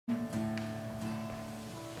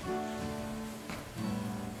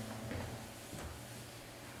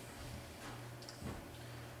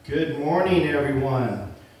Good morning,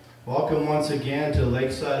 everyone. Welcome once again to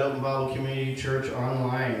Lakeside Open Bible Community Church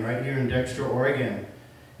Online, right here in Dexter, Oregon.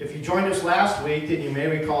 If you joined us last week, then you may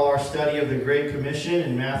recall our study of the Great Commission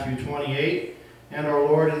in Matthew 28 and our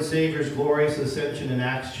Lord and Savior's glorious ascension in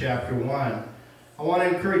Acts chapter 1. I want to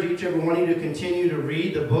encourage each and every one of you to continue to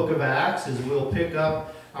read the book of Acts as we'll pick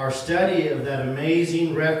up our study of that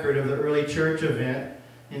amazing record of the early church event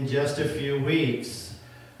in just a few weeks.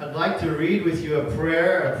 I'd like to read with you a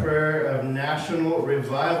prayer of national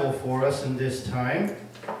revival for us in this time.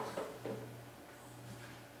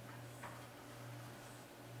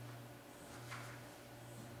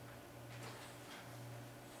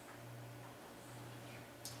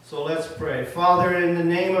 So let's pray. Father, in the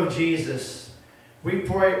name of Jesus, we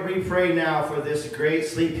pray now for this great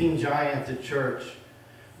sleeping giant, the church,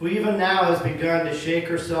 who even now has begun to shake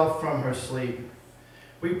herself from her sleep.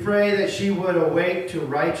 We pray that she would awake to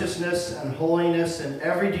righteousness and holiness in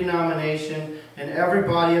every denomination and every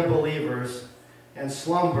body of believers and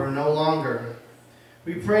slumber no longer.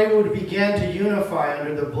 We pray we would begin to unify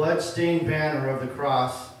under the blood-stained banner of the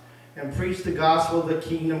cross and preach the gospel of the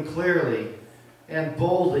kingdom clearly and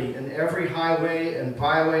boldly in every highway and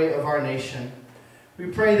byway of our nation. We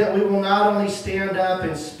pray that we will not only stand up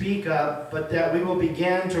and speak up, but that we will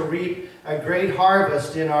begin to reap a great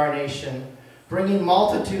harvest in our nation, bringing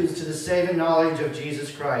multitudes to the saving knowledge of Jesus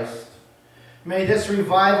Christ. May this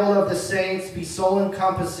revival of the saints be so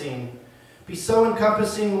encompassing,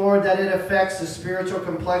 Lord, that it affects the spiritual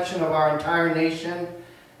complexion of our entire nation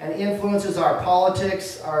and influences our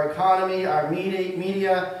politics, our economy, our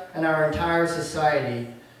media, and our entire society.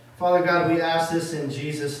 Father God, we ask this in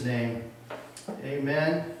Jesus' name.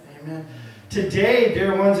 Amen. Amen. Today,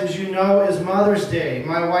 dear ones, as you know, is Mother's Day.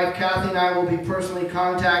 My wife, Kathy, and I will be personally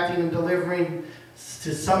contacting and delivering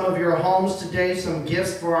to some of your homes today some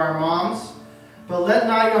gifts for our moms. But let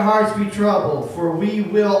not your hearts be troubled, for we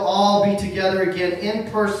will all be together again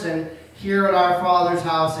in person here at our Father's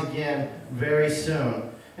house again very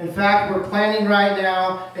soon. In fact, we're planning right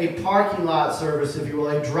now a parking lot service, if you will,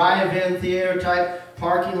 a drive-in theater-type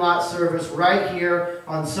parking lot service right here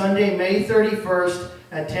on Sunday, May 31st,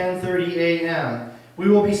 at 10:30 a.m. We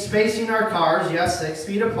will be spacing our cars, yes, 6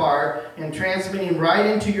 feet apart, and transmitting right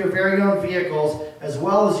into your very own vehicles, as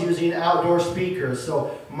well as using outdoor speakers.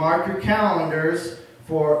 So mark your calendars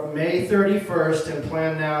for May 31st and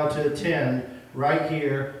plan now to attend right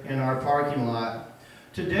here in our parking lot.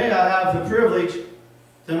 Today I have the privilege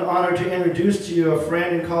and honor to introduce to you a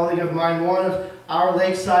friend and colleague of mine, one of our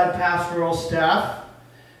Lakeside pastoral staff,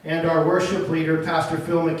 and our worship leader, Pastor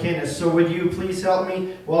Phil McInnes. So would you please help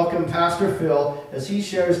me welcome Pastor Phil as he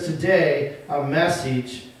shares today a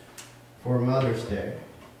message for Mother's Day.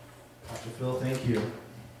 Pastor Phil, thank you.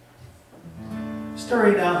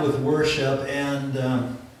 Starting out with worship, and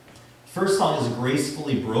first song is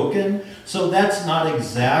Gracefully Broken. So that's not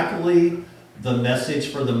exactly the message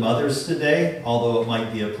for the mothers today, although it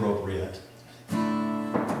might be appropriate.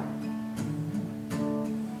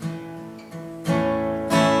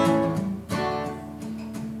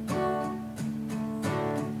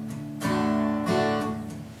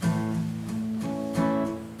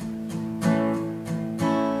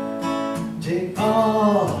 Take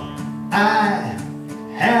all I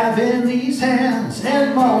have in these hands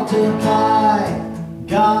and multiply,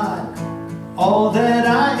 God, all that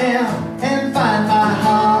I am, and find my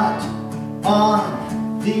heart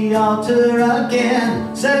on the altar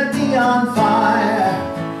again. Set me on fire,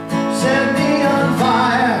 set me on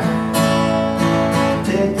fire.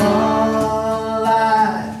 Take all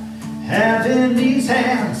I have in these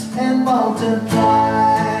hands and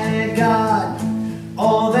multiply, God,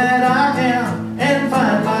 all that I am, and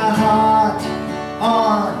find my heart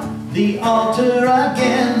on the altar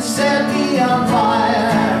again. Set me on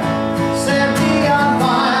fire, set me on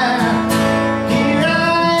fire. Here I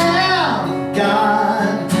am,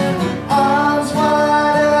 God, arms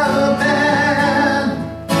wide open,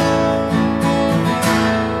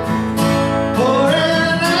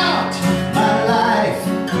 pouring out my life,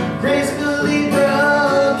 gracefully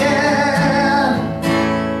broken.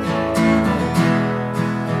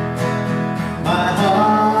 My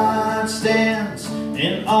heart stands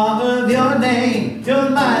in awe of your name. Your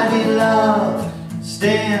mighty love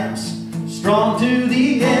stands strong to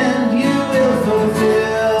the end. You will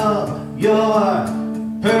fulfill your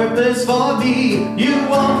purpose for me. You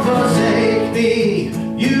won't forsake me.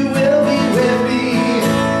 You will be with me.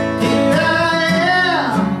 Here I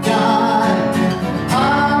am, God,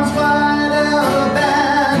 arms wide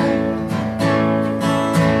open,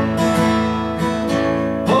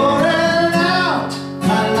 pouring out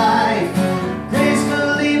my life,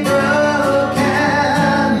 gracefully broken.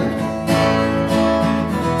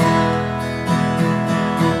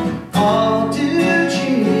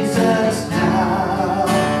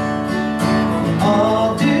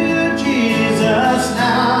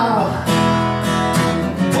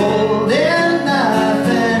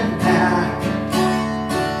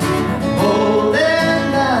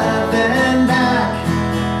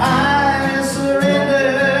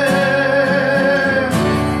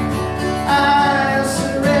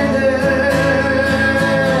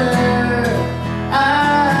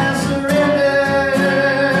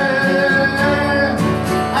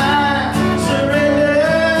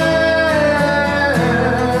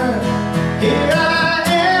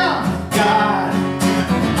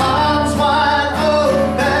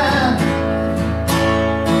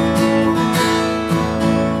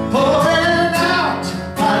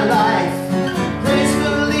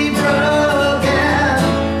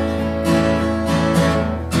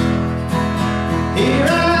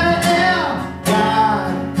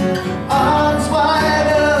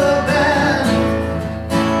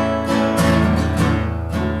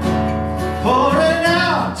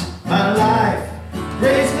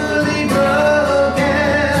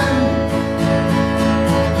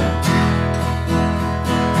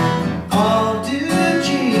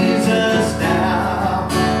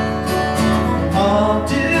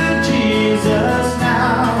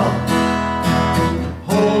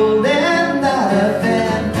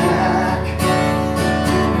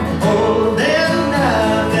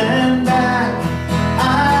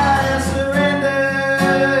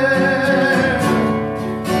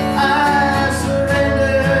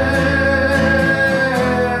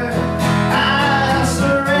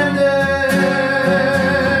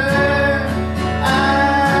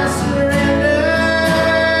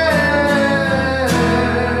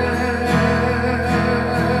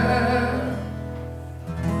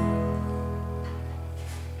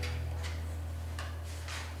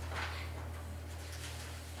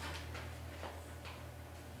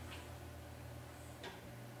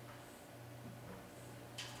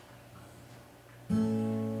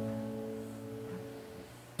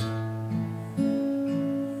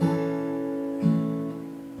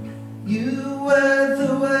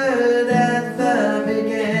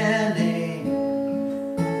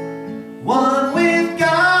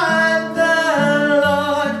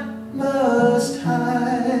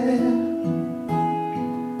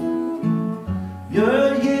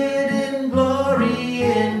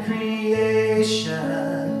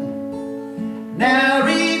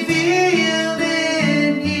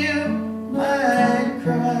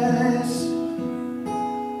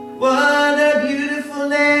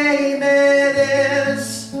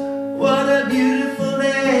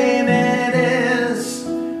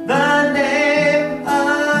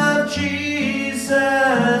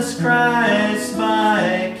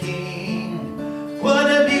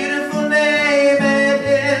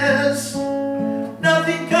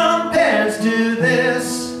 compares to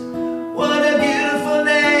this. What a beautiful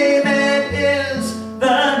name it is,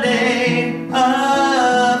 the name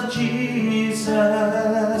of Jesus.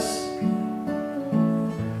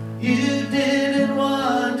 You didn't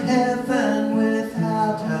want heaven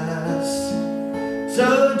without us,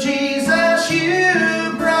 so Jesus,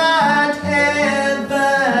 you brought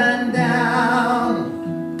heaven down.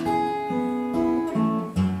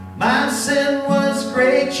 My sin was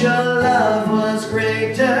great, your love was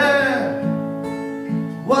greater.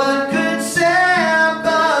 What could separate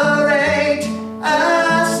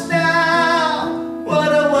us now?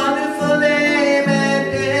 What a wonderful name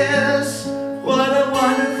it is. What a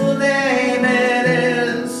wonderful name it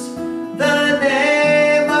is. The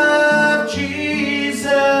name of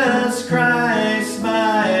Jesus Christ,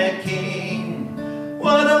 my King.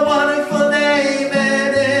 What a wonderful name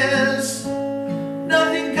it is.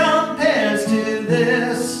 Nothing compares to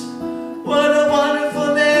this. What a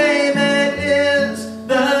wonderful name it is.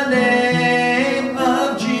 The name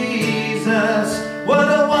of Jesus. What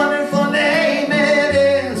a wonderful name it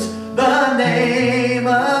is. The name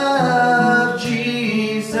of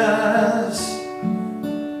Jesus.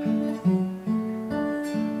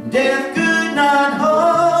 Death could not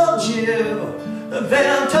hold you. The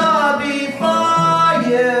veil tore before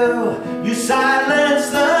you. You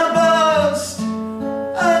silenced the boast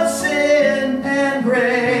of sin and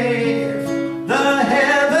grave. The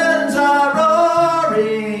heavens are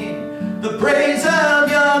roaring the praise of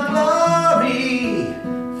your glory,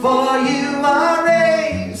 for you are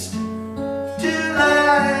raised to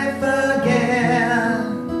life again.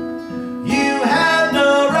 You have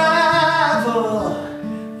no rival,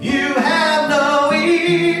 you have no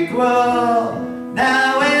equal.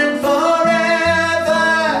 Now and forever,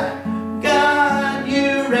 God,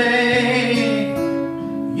 you reign.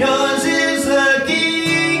 Yours is the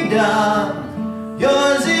kingdom,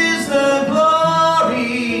 yours is the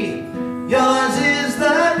glory, yours is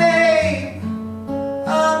the name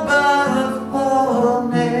above all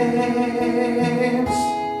names.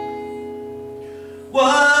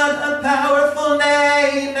 What a powerful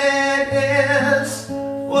name it is.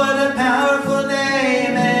 What a powerful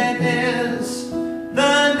name it is.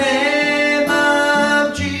 The name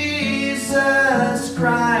of Jesus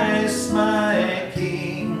Christ, my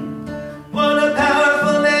King. What a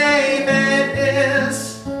powerful name it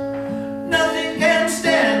is. Nothing can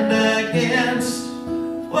stand against.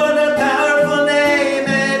 What a powerful name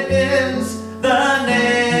it is. The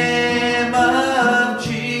name of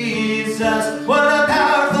Jesus. What a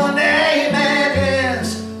powerful name it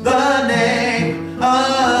is. The name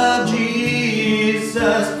of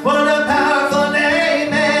Jesus. What a powerful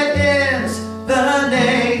name it is. The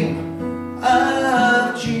name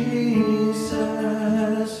of Jesus.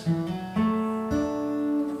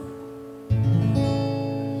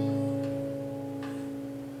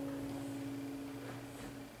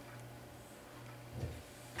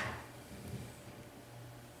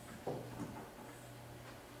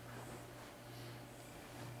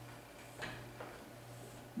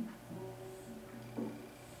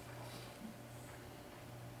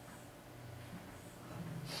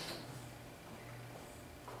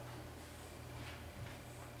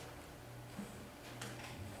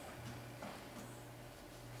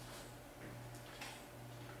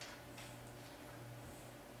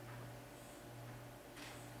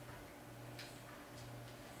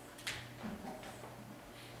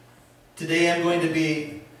 Today I'm going to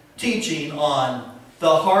be teaching on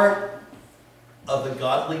the heart of the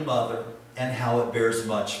godly mother and how it bears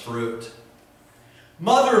much fruit.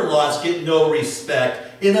 Mother-in-laws get no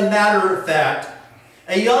respect. In a matter of fact,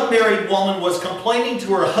 a young married woman was complaining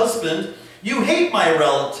to her husband, "You hate my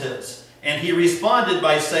relatives." And he responded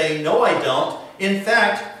by saying, "No, I don't. In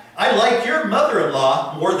fact, I like your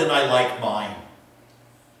mother-in-law more than I like mine."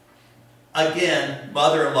 Again,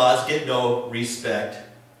 mother-in-laws get no respect.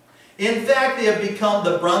 In fact, they have become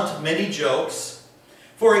the brunt of many jokes.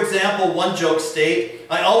 For example, one joke states,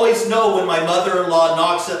 "I always know when my mother-in-law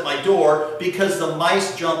knocks at my door because the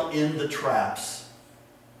mice jump in the traps."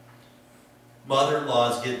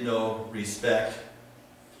 Mother-in-laws get no respect.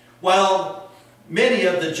 While many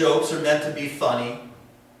of the jokes are meant to be funny,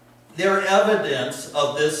 they're evidence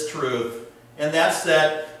of this truth, and that's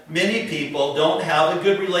that many people don't have a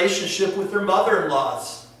good relationship with their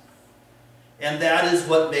mother-in-laws. And that is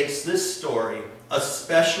what makes this story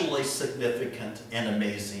especially significant and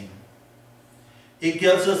amazing. It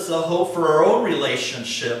gives us a hope for our own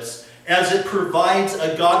relationships as it provides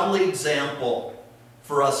a godly example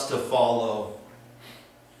for us to follow.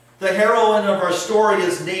 The heroine of our story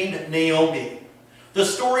is named Naomi. The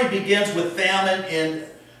story begins with famine in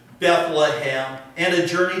Bethlehem, and a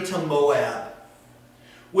journey to Moab,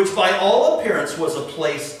 which by all appearance was a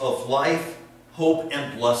place of life, hope,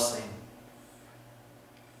 and blessing.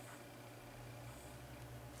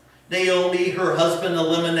 Naomi, her husband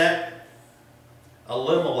Elimelech,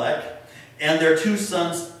 and their two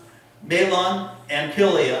sons Mahlon and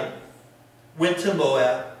Chilion went to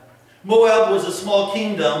Moab. Moab was a small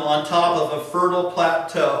kingdom on top of a fertile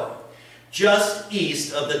plateau just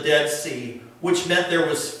east of the Dead Sea, which meant there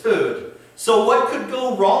was food. So what could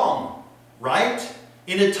go wrong, right?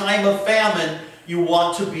 In a time of famine, you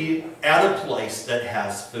want to be at a place that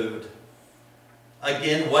has food.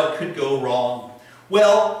 Again, what could go wrong?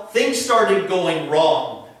 Well, things started going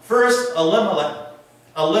wrong. First, Elimelech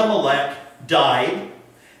died,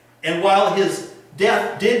 and while his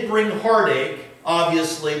death did bring heartache,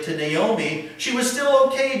 obviously, to Naomi, she was still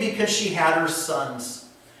okay because she had her sons.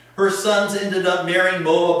 Her sons ended up marrying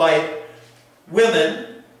Moabite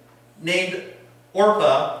women named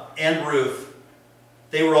Orpah and Ruth.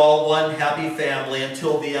 They were all one happy family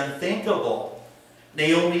until the unthinkable.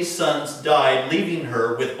 Naomi's sons died, leaving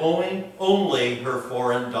her with only her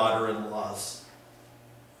foreign daughter-in-laws.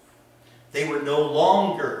 They were no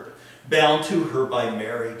longer bound to her by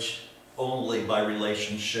marriage, only by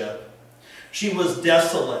relationship. She was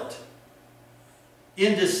desolate,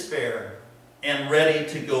 in despair, and ready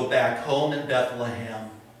to go back home in Bethlehem.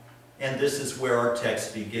 And this is where our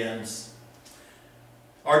text begins.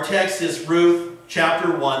 Our text is Ruth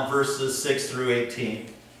chapter 1, verses 6 through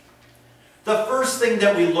 18. The first thing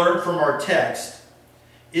that we learn from our text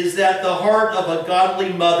is that the heart of a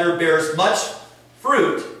godly mother bears much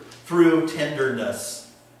fruit through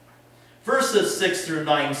tenderness. Verses 6 through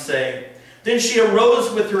 9 say, "Then she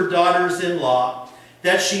arose with her daughters-in-law,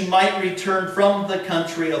 that she might return from the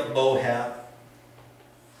country of Moab.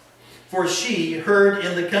 For she heard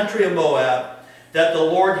in the country of Moab that the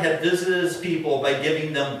Lord had visited his people by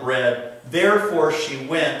giving them bread. Therefore she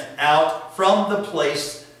went out from the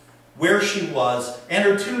place where she was, and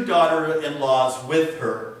her two daughter-in-laws with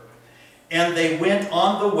her. And they went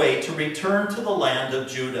on the way to return to the land of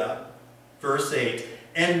Judah." Verse 8,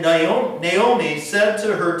 "And Naomi said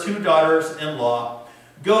to her two daughters-in-law,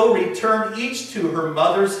 'Go, return each to her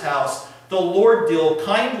mother's house. The Lord deal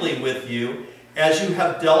kindly with you, as you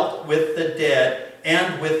have dealt with the dead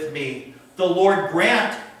and with me. The Lord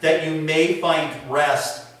grant that you may find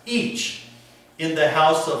rest, each in the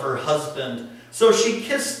house of her husband.' So she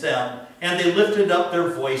kissed them, and they lifted up their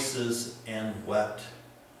voices and wept."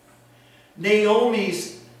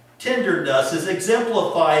 Naomi's tenderness is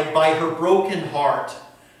exemplified by her broken heart,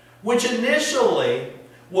 which initially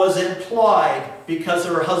was implied because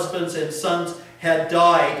her husbands and sons had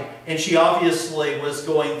died, and she obviously was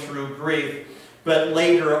going through grief. But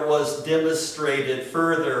later it was demonstrated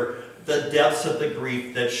further the depths of the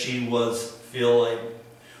grief that she was feeling.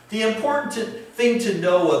 The important thing to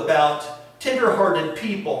know about tender-hearted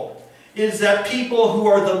people is that people who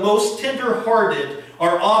are the most tender-hearted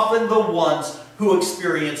are often the ones who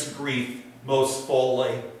experience grief most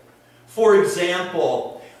fully. For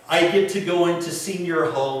example, I get to go into senior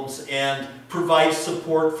homes and provide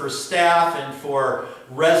support for staff and for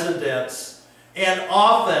residents. And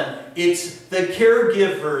often it's the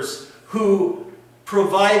caregivers who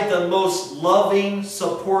provide the most loving,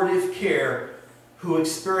 supportive care who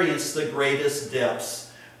experience the greatest depths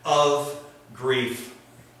of grief.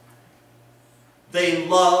 They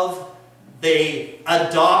love, they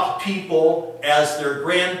adopt people as their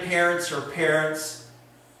grandparents or parents,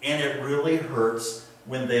 and it really hurts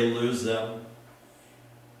when they lose them.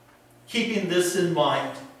 Keeping this in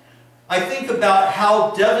mind, I think about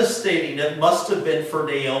how devastating it must have been for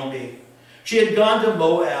Naomi. She had gone to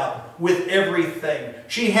Moab with everything.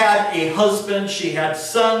 She had a husband, she had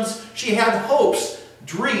sons, she had hopes,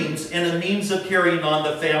 dreams, and a means of carrying on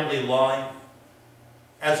the family line,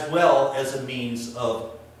 as well as a means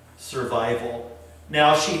of survival.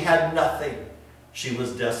 Now she had nothing. She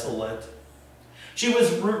was desolate. She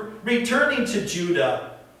was returning to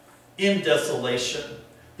Judah in desolation.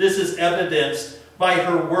 This is evidenced by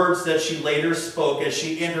her words that she later spoke as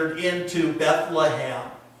she entered into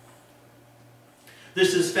Bethlehem.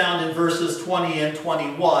 This is found in verses 20 and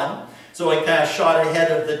 21. So I kind of shot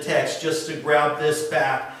ahead of the text just to grab this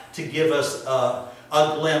back to give us a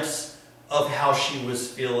glimpse of how she was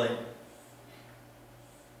feeling.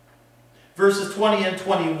 Verses 20 and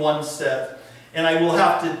 21 said, and I will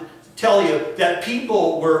have to tell you that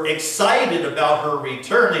people were excited about her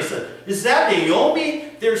return. They said, "Is that Naomi?"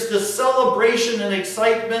 There's this celebration and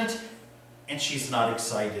excitement, and she's not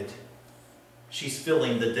excited. She's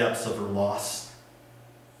feeling the depths of her loss.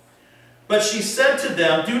 But she said to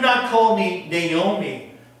them, "Do not call me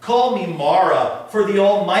Naomi, Call me Mara, for the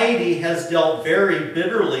Almighty has dealt very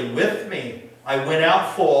bitterly with me. I went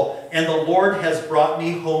out full, and the Lord has brought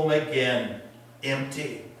me home again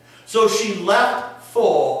empty. So she left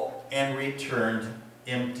full and returned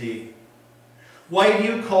empty. Why do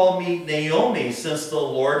you call me Naomi, since the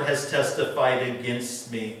Lord has testified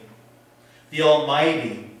against me? The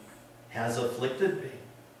Almighty has afflicted me.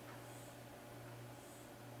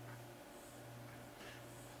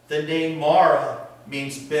 The name Mara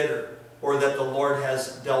means bitter, or that the Lord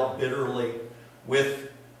has dealt bitterly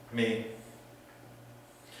with me.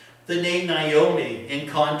 The name Naomi, in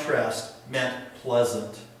contrast, meant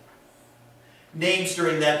pleasant. Names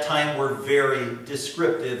during that time were very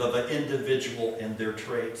descriptive of an individual and their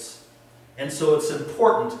traits. And so it's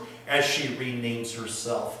important as she renames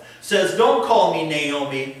herself. Says, don't call me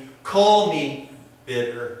Naomi, call me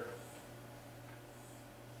bitter.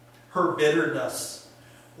 Her bitterness,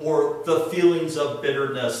 or the feelings of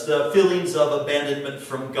bitterness, the feelings of abandonment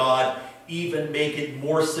from God, even make it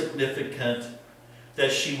more significant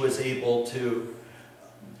that she was able to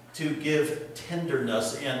give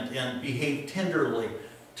tenderness and behave tenderly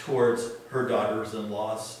towards her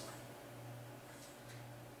daughters-in-laws.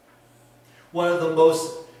 One of the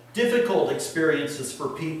most difficult experiences for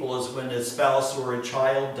people is when a spouse or a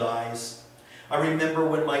child dies. I remember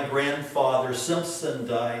when my grandfather Simpson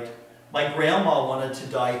died. My grandma wanted to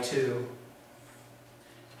die too.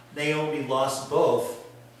 Naomi lost both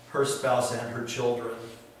her spouse and her children,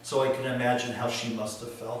 so I can imagine how she must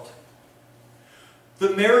have felt. The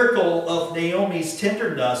miracle of Naomi's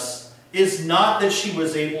tenderness is not that she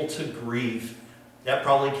was able to grieve. That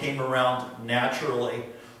probably came around naturally.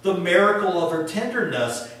 The miracle of her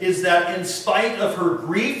tenderness is that in spite of her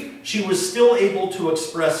grief, she was still able to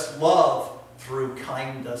express love through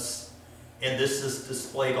kindness. And this is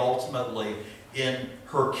displayed ultimately in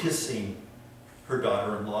her kissing her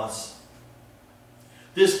daughter-in-laws.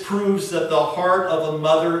 This proves that the heart of a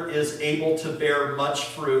mother is able to bear much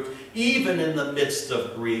fruit, even in the midst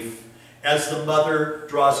of grief, as the mother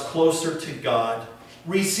draws closer to God,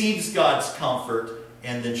 receives God's comfort,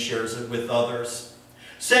 and then shares it with others.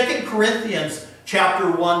 2 Corinthians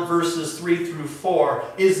chapter 1, verses 3 through 4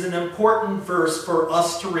 is an important verse for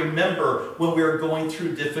us to remember when we are going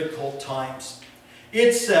through difficult times.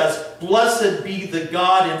 It says, "Blessed be the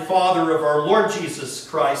God and Father of our Lord Jesus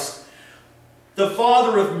Christ, the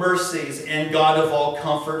Father of mercies and God of all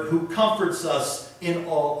comfort, who comforts us in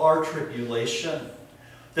all our tribulation,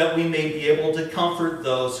 that we may be able to comfort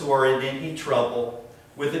those who are in any trouble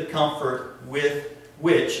with the comfort with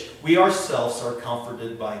which we ourselves are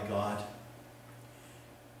comforted by God."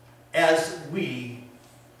 As we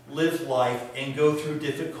live life and go through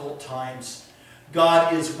difficult times,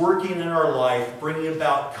 God is working in our life, bringing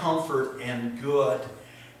about comfort and good,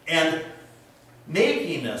 and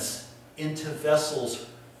making us into vessels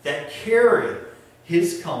that carry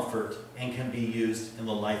His comfort and can be used in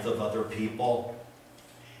the life of other people.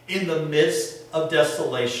 In the midst of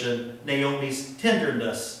desolation, Naomi's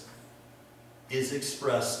tenderness is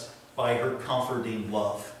expressed by her comforting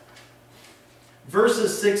love.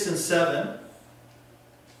 Verses 6 and 7,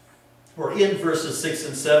 or in verses 6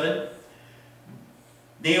 and 7,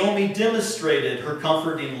 Naomi demonstrated her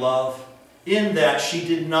comforting love in that she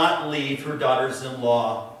did not leave her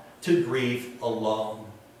daughters-in-law to grieve alone.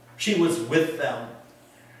 She was with them.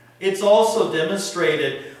 It's also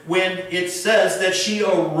demonstrated when it says that she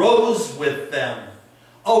arose with them.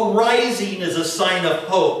 Arising is a sign of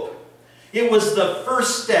hope. It was the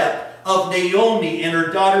first step of Naomi and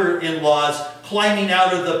her daughter-in-laws climbing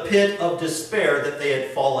out of the pit of despair that they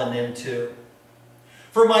had fallen into.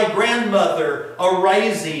 For my grandmother,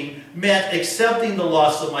 arising meant accepting the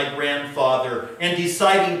loss of my grandfather and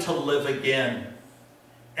deciding to live again.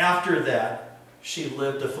 After that, she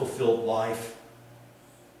lived a fulfilled life.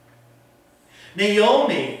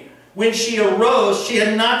 Naomi, when she arose, she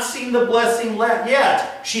had not seen the blessing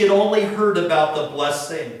yet. She had only heard about the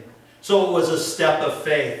blessing. So it was a step of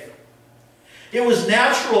faith. It was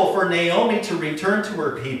natural for Naomi to return to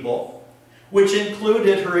her people, which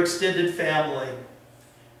included her extended family,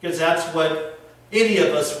 because that's what any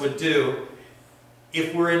of us would do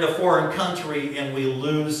if we're in a foreign country and we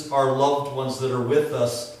lose our loved ones that are with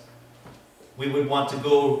us. We would want to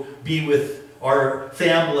go be with our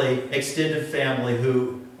family, extended family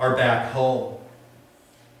who are back home.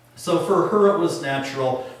 So for her it was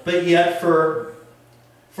natural, but yet for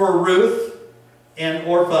Ruth and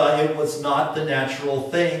Orpah it was not the natural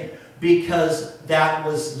thing, because that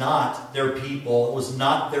was not their people, it was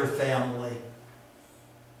not their family.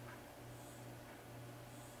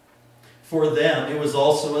 For them, it was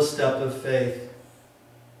also a step of faith.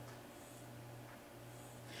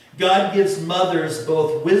 God gives mothers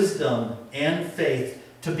both wisdom and faith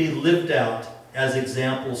to be lived out as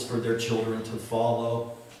examples for their children to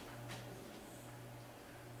follow.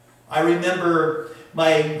 I remember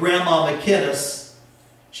my grandma McKinnis.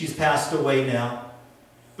 She's passed away now,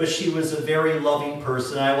 but she was a very loving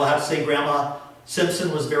person. I will have to say Grandma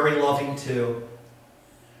Simpson was very loving too.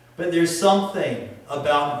 But there's something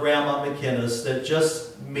about Grandma McKinnis that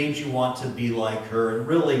just made you want to be like her. And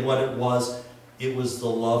really what it was the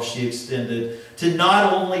love she extended to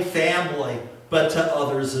not only family, but to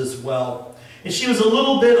others as well. And she was a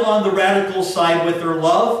little bit on the radical side with her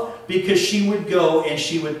love, because she would go and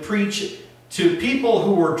she would preach to people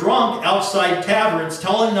who were drunk outside taverns,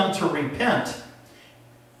 telling them to repent.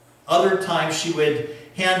 Other times she would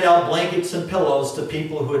hand out blankets and pillows to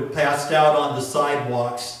people who had passed out on the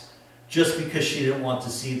sidewalks just because she didn't want to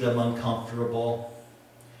see them uncomfortable.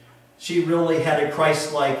 She really had a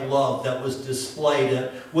Christ-like love that was displayed and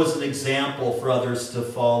was an example for others to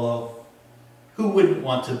follow. Who wouldn't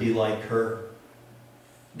want to be like her?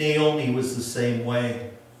 Naomi was the same way.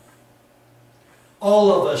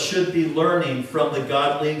 All of us should be learning from the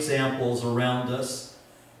godly examples around us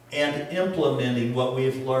and implementing what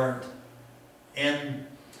we've learned and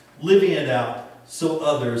living it out so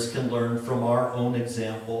others can learn from our own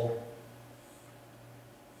example.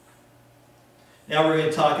 Now we're going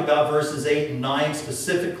to talk about verses 8 and 9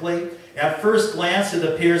 specifically. At first glance, it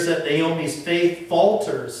appears that Naomi's faith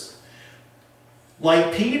falters.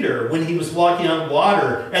 Like Peter when he was walking on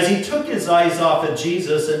water, as he took his eyes off of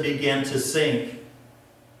Jesus and began to sink.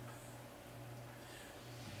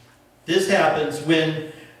 This happens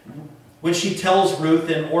when she tells Ruth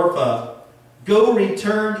and Orpah, "Go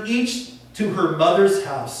return each to her mother's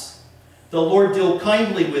house. The Lord deal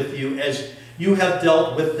kindly with you as you have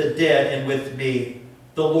dealt with the dead and with me.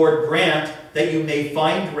 The Lord grant that you may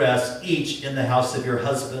find rest each in the house of your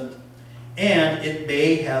husband." And it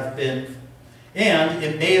may have been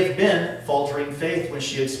faltering faith when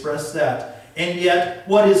she expressed that. And yet,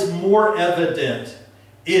 what is more evident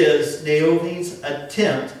is Naomi's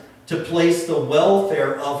attempt to place the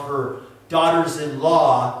welfare of her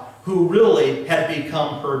daughters-in-law, who really had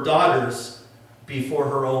become her daughters, before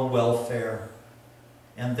her own welfare.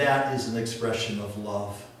 And that is an expression of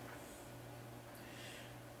love.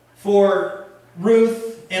 For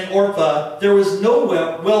Ruth and Orpah, there was no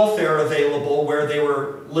welfare available where they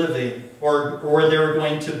were living, or where they were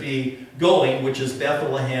going to be going, which is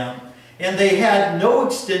Bethlehem. And they had no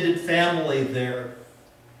extended family there.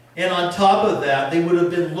 And on top of that, they would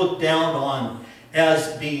have been looked down on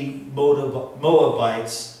as being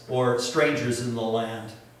Moabites or strangers in the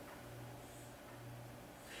land.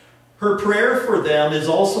 Her prayer for them is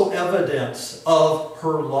also evidence of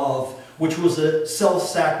her love, which was a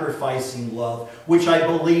self-sacrificing love, which I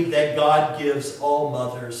believe that God gives all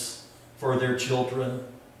mothers for their children.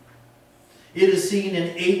 It is seen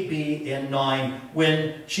in 8b and 9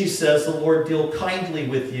 when she says, "The Lord deal kindly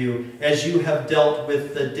with you as you have dealt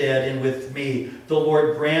with the dead and with me. The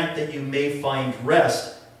Lord grant that you may find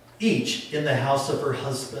rest, each in the house of her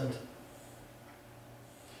husband."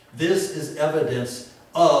 This is evidence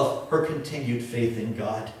of her continued faith in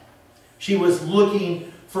God. She was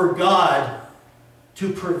looking for God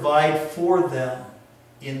to provide for them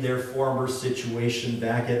in their former situation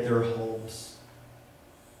back at their homes.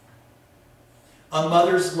 A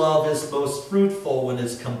mother's love is most fruitful when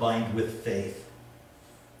it's combined with faith.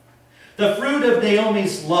 The fruit of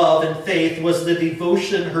Naomi's love and faith was the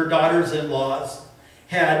devotion her daughters-in-laws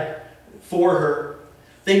had for her.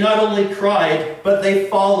 They not only cried, but they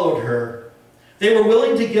followed her. They were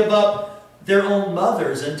willing to give up their own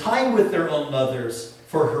mothers and time with their own mothers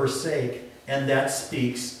for her sake. And that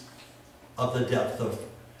speaks of the depth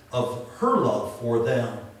of her love for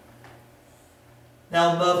them.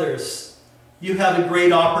 Now, mothers, you have a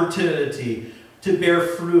great opportunity to bear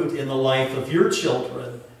fruit in the life of your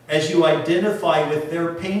children as you identify with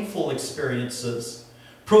their painful experiences.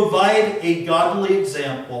 Provide a godly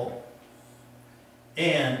example,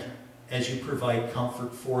 and as you provide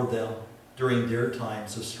comfort for them during their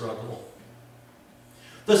times of struggle.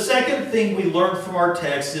 The second thing we learn from our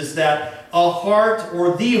text is that a heart,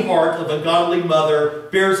 or the heart of a godly mother,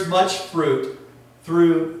 bears much fruit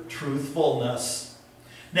through truthfulness.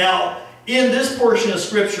 Now, in this portion of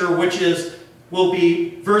Scripture, which will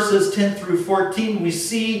be verses 10 through 14, we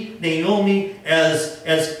see Naomi as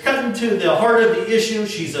cutting to the heart of the issue.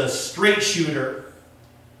 She's a straight shooter.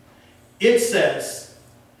 It says,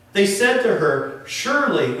 "They said to her,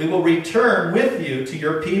 'Surely we will return with you to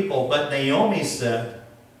your people.' But Naomi said,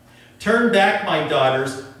 'Turn back, my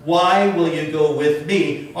daughters. Why will you go with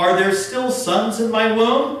me? Are there still sons in my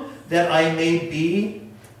womb, that I may be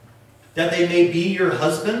that they may be your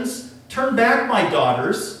husbands? Turn back, my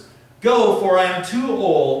daughters. Go, for I am too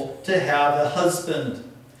old to have a husband.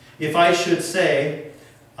 If I should say,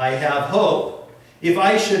 I have hope, if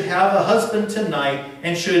I should have a husband tonight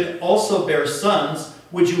and should also bear sons,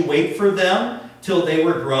 would you wait for them till they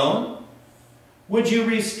were grown? Would you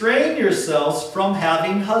restrain yourselves from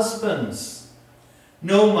having husbands?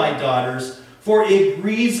 No, my daughters, for it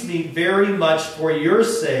grieves me very much for your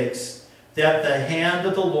sakes that the hand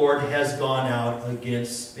of the Lord has gone out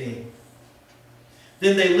against me.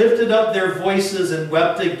 Then they lifted up their voices and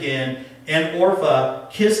wept again, and Orpah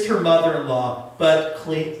kissed her mother-in-law, but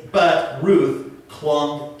Ruth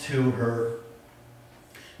clung to her.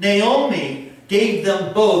 Naomi gave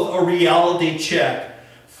them both a reality check.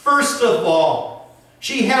 First of all,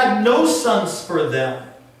 she had no sons for them.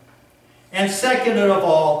 And second of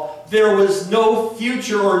all, there was no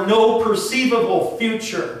future or no perceivable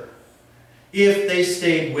future if they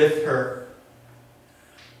stayed with her.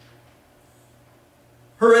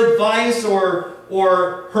 Her advice or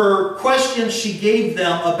her questions she gave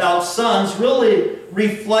them about sons really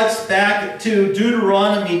reflects back to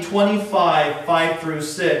Deuteronomy 25, 5 through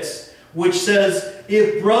 6, which says,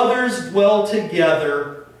 if brothers dwell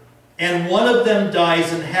together and one of them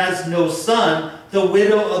dies and has no son, the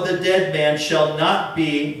widow of the dead man shall not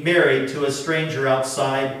be married to a stranger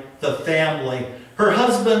outside the family. Her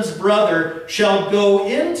husband's brother shall go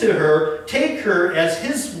into her, take her as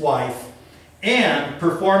his wife, and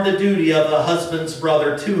perform the duty of a husband's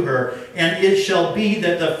brother to her. And it shall be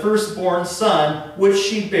that the firstborn son which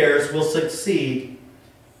she bears will succeed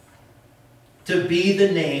to be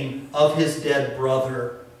the name of his dead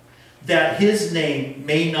brother, that his name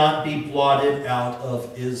may not be blotted out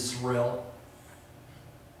of Israel.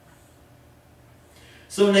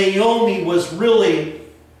 So Naomi was really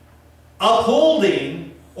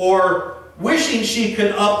upholding or wishing she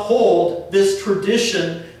could uphold this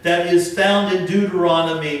tradition that is found in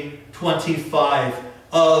Deuteronomy 25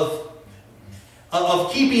 of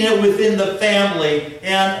keeping it within the family.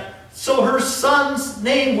 And so her son's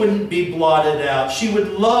name wouldn't be blotted out. She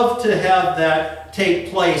would love to have that take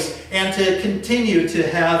place and to continue to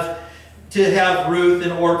have Ruth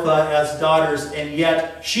and Orpah as daughters, and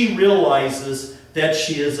yet she realizes that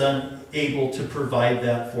she is unable to provide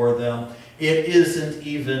that for them. It isn't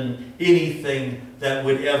even anything that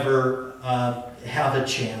would ever have a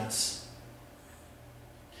chance.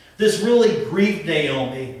 This really grieved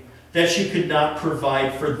Naomi that she could not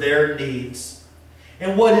provide for their needs.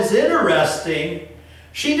 And what is interesting,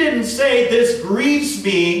 she didn't say, this grieves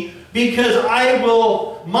me because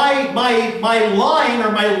my line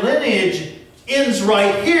or my lineage ends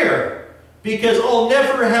right here, because I'll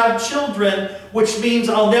never have children, which means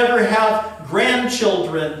I'll never have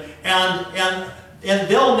grandchildren, and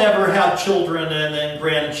they'll never have children and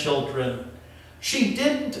grandchildren. She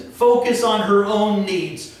didn't focus on her own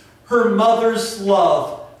needs. Her mother's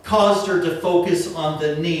love caused her to focus on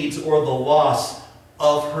the needs or the loss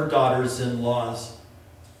of her daughters-in-laws.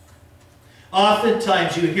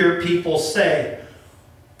 Oftentimes you hear people say,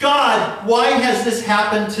 God, why has this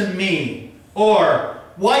happened to me? Or,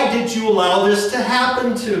 why did you allow this to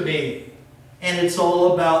happen to me? And it's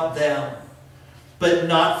all about them. But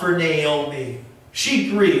not for Naomi. She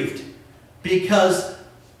grieved because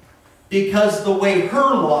the way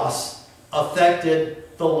her loss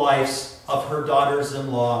affected the lives of her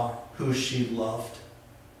daughters-in-law who she loved.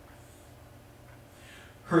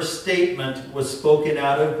 Her statement was spoken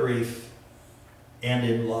out of grief and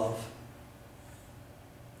in love.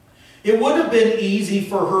 It would have been easy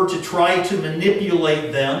for her to try to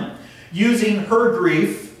manipulate them using her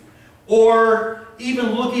grief, or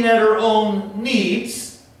even looking at her own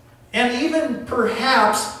needs, and even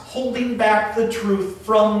perhaps holding back the truth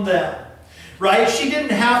from them. Right? She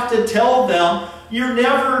didn't have to tell them, you're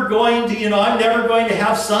never going to, I'm never going to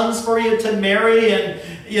have sons for you to marry, and,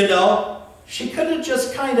 she could have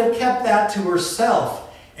just kind of kept that to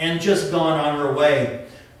herself and just gone on her way.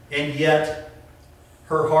 And yet,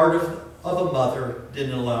 her heart of a mother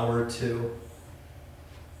didn't allow her to.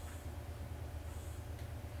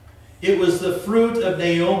 It was the fruit of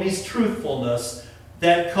Naomi's truthfulness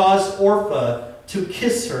that caused Orpah to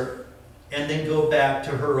kiss her and then go back to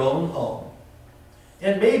her own home.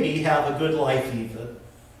 And maybe have a good life even,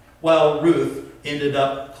 while Ruth ended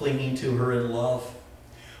up clinging to her in love.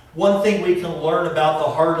 One thing we can learn about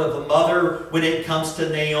the heart of a mother when it comes to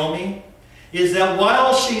Naomi is that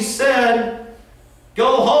while she said,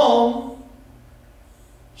 go home,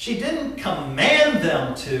 she didn't command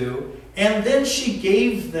them to, and then she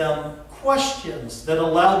gave them questions that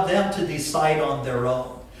allowed them to decide on their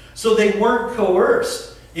own. So they weren't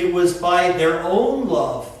coerced. It was by their own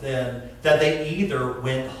love, then, that they either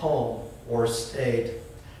went home or stayed.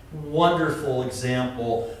 Wonderful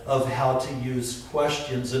example of how to use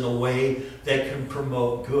questions in a way that can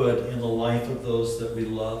promote good in the life of those that we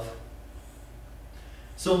love.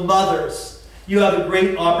 So mothers, you have a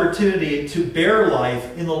great opportunity to bear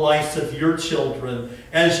life in the lives of your children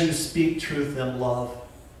as you speak truth and love.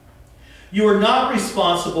 You are not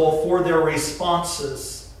responsible for their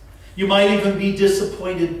responses. You might even be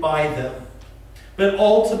disappointed by them. But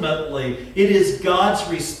ultimately, it is God's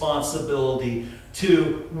responsibility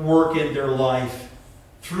to work in their life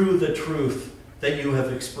through the truth that you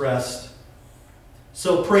have expressed.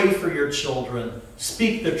 So pray for your children.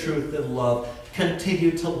 Speak the truth in love.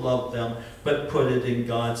 Continue to love them, but put it in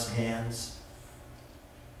God's hands.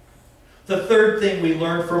 The third thing we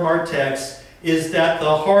learn from our text is that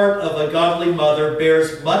the heart of a godly mother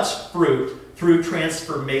bears much fruit through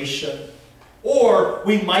transformation. Or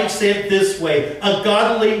we might say it this way, a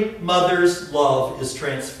godly mother's love is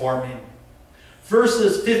transforming.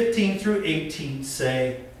 Verses 15 through 18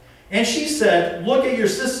 say, "And she said, look at your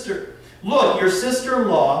sister. Look, your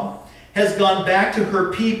sister-in-law has gone back to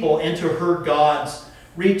her people and to her gods.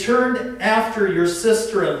 Return after your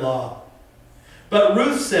sister-in-law." But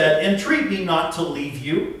Ruth said, "Entreat me not to leave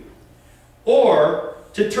you, or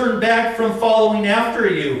to turn back from following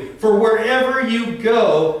after you. For wherever you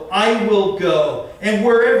go, I will go, and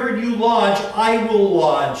wherever you lodge, I will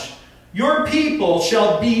lodge. Your people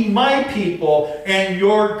shall be my people, and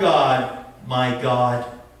your God, my God.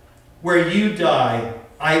 Where you die,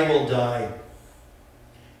 I will die,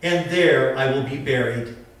 and there I will be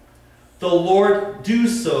buried. The Lord do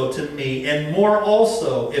so to me, and more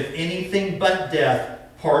also, if anything but death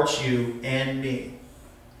parts you and me."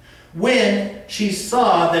 When she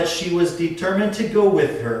saw that she was determined to go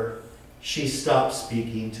with her, she stopped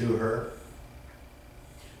speaking to her.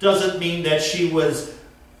 Doesn't mean that she was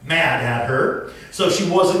mad at her, so she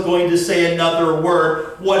wasn't going to say another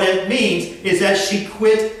word. What it means is that she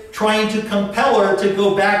quit trying to compel her to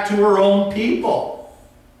go back to her own people.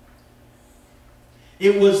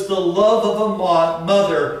 It was the love of a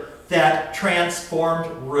mother that transformed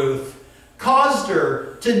Ruth, caused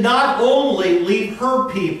her to not only leave her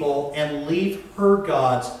people and leave her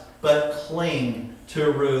gods, but cling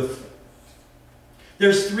to Ruth.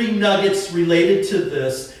 There's three nuggets related to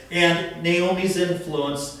this and Naomi's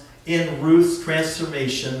influence in Ruth's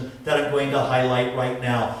transformation that I'm going to highlight right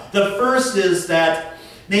now. The first is that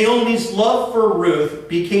Naomi's love for Ruth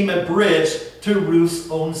became a bridge to Ruth's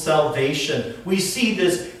own salvation. We see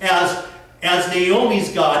this as Naomi's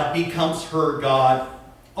God becomes her God.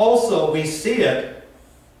 Also, we see it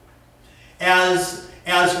as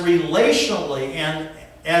relationally and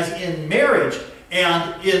as in marriage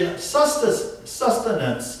and in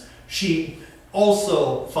sustenance, she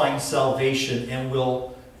also finds salvation, and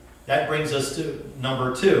that brings us to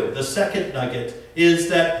number 2. The second nugget is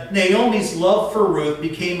that Naomi's love for Ruth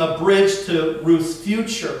became a bridge to Ruth's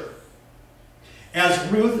future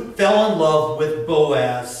as Ruth fell in love with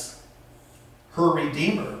Boaz, her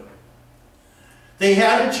Redeemer. They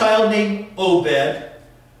had a child named Obed,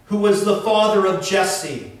 who was the father of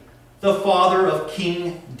Jesse, the father of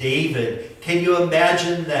King David. Can you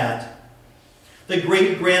imagine that? The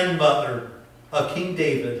great-grandmother of King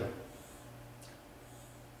David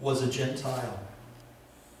was a Gentile.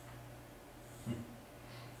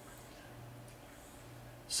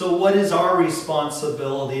 So what is our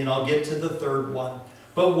responsibility? And I'll get to the third one.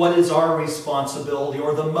 But what is our responsibility,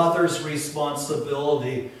 or the mother's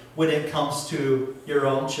responsibility, when it comes to your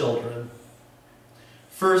own children?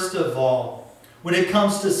 First of all, when it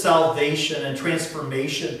comes to salvation and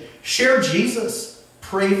transformation, share Jesus.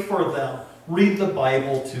 Pray for them. Read the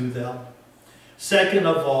Bible to them. Second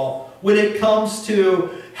of all, when it comes to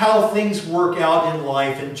how things work out in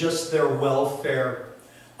life and just their welfare,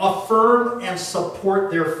 affirm and support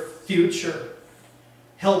their future.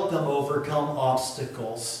 Help them overcome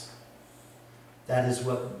obstacles. That is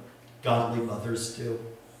what godly mothers do.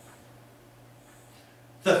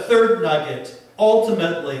 The third nugget,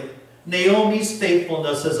 ultimately, Naomi's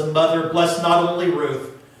faithfulness as a mother blessed not only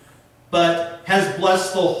Ruth, but has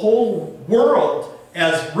blessed the whole world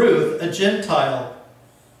as Ruth, a Gentile,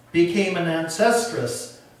 became an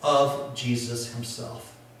ancestress of Jesus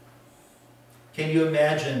himself. Can you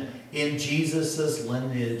imagine, in Jesus'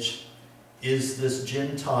 lineage is this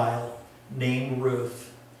Gentile named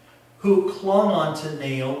Ruth, who clung onto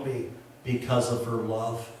Naomi because of her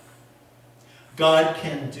love. God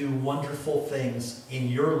can do wonderful things in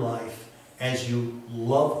your life as you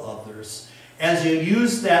love others, as you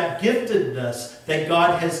use that giftedness that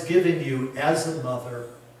God has given you as a mother,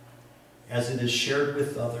 as it is shared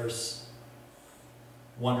with others,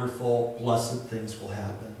 wonderful, blessed things will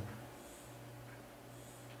happen.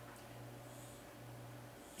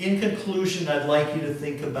 In conclusion, I'd like you to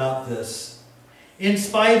think about this. In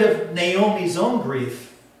spite of Naomi's own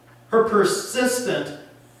grief, her persistence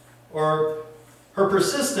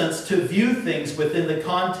to view things within the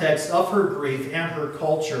context of her grief and her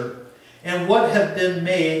culture, and what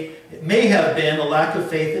may have been a lack of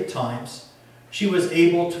faith at times, she was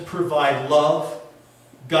able to provide love,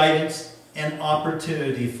 guidance, and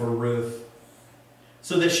opportunity for Ruth,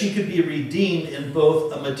 so that she could be redeemed in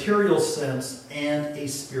both a material sense and a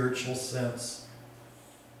spiritual sense.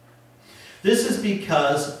 This is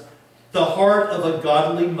because the heart of a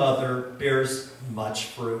godly mother bears much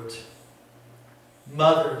fruit.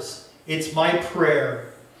 Mothers, it's my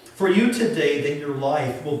prayer for you today that your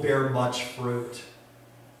life will bear much fruit.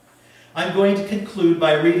 I'm going to conclude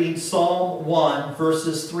by reading Psalm 1,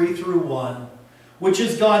 verses 3 through 1, which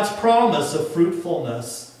is God's promise of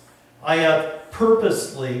fruitfulness. I have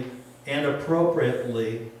purposely and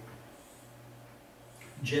appropriately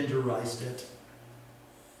genderized it.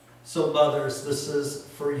 So mothers, this is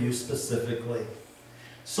for you specifically.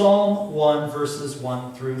 Psalm 1, verses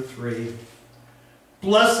 1 through 3.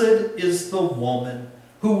 Blessed is the woman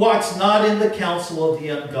who walks not in the counsel of the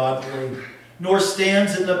ungodly, nor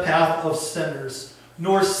stands in the path of sinners,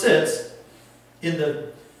 nor sits in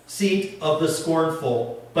the seat of the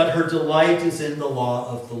scornful, but her delight is in the law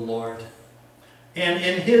of the Lord. And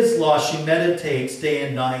in his law she meditates day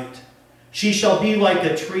and night. She shall be like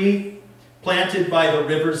a tree planted by the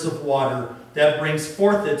rivers of water, that brings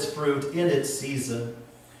forth its fruit in its season,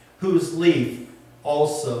 whose leaf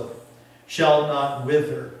also shall not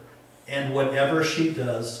wither, and whatever she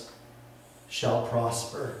does shall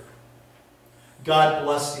prosper. God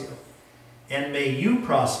bless you, and may you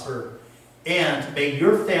prosper, and may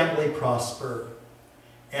your family prosper,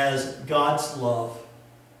 as God's love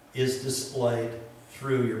is displayed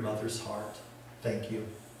through your mother's heart. Thank you.